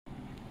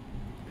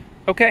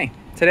Okay,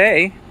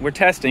 today we're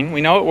testing,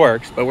 we know it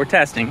works, but we're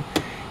testing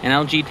an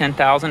LG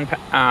 10,000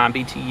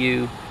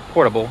 BTU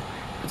portable.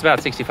 It's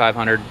about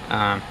 6,500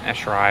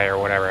 SRI or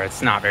whatever.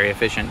 It's not very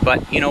efficient,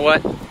 but you know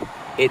what?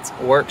 It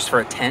works for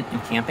a tent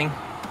and camping,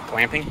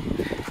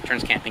 glamping.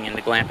 Turns camping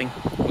into glamping.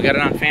 We got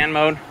it on fan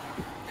mode.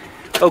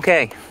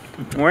 Okay,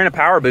 we're in a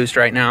Powerboost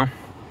right now.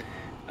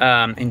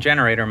 In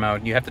generator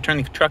mode. You have to turn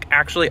the truck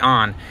actually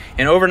on.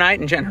 And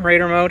overnight in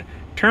generator mode,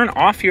 turn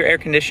off your air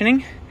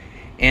conditioning,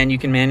 and you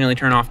can manually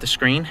turn off the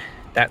screen.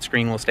 That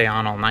screen will stay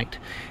on all night,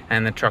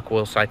 and the truck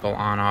will cycle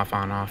on,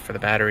 off for the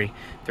battery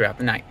throughout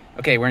the night.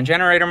 Okay, we're in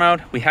generator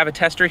mode. We have a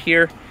tester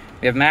here.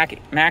 We have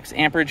max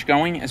amperage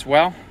going as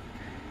well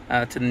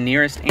to the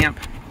nearest amp,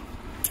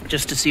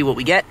 just to see what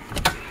we get.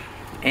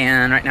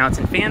 And right now it's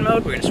in fan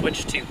mode. We're gonna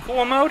switch to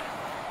cool mode,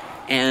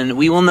 and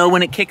we will know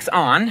when it kicks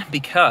on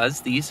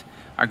because these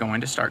are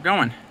going to start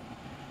going.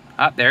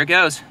 Up, there it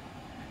goes.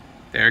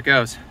 There it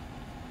goes.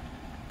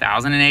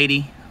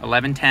 1080,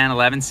 1110,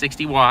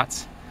 1160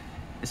 watts.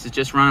 This is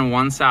just running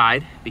one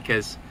side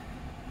because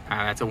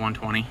that's a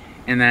 120.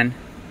 And then,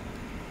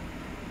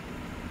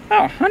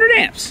 100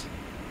 amps.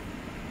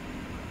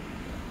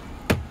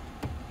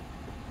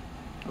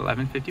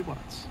 1150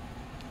 watts.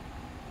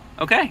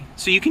 Okay,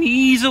 so you can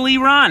easily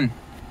run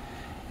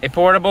a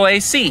portable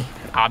AC,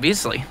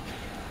 obviously.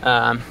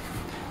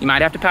 You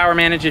might have to power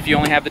manage if you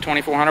only have the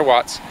 2400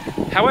 watts.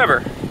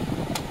 However,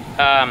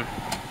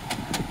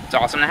 it's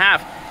awesome to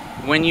have.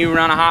 When you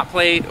run a hot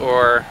plate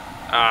or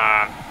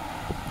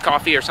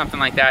coffee or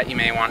something like that, you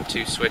may want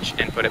to switch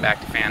and put it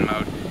back to fan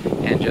mode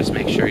and just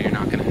make sure you're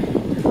not gonna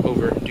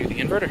overdo the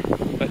inverter.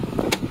 But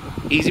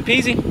easy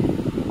peasy.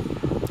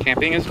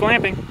 Camping is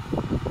glamping.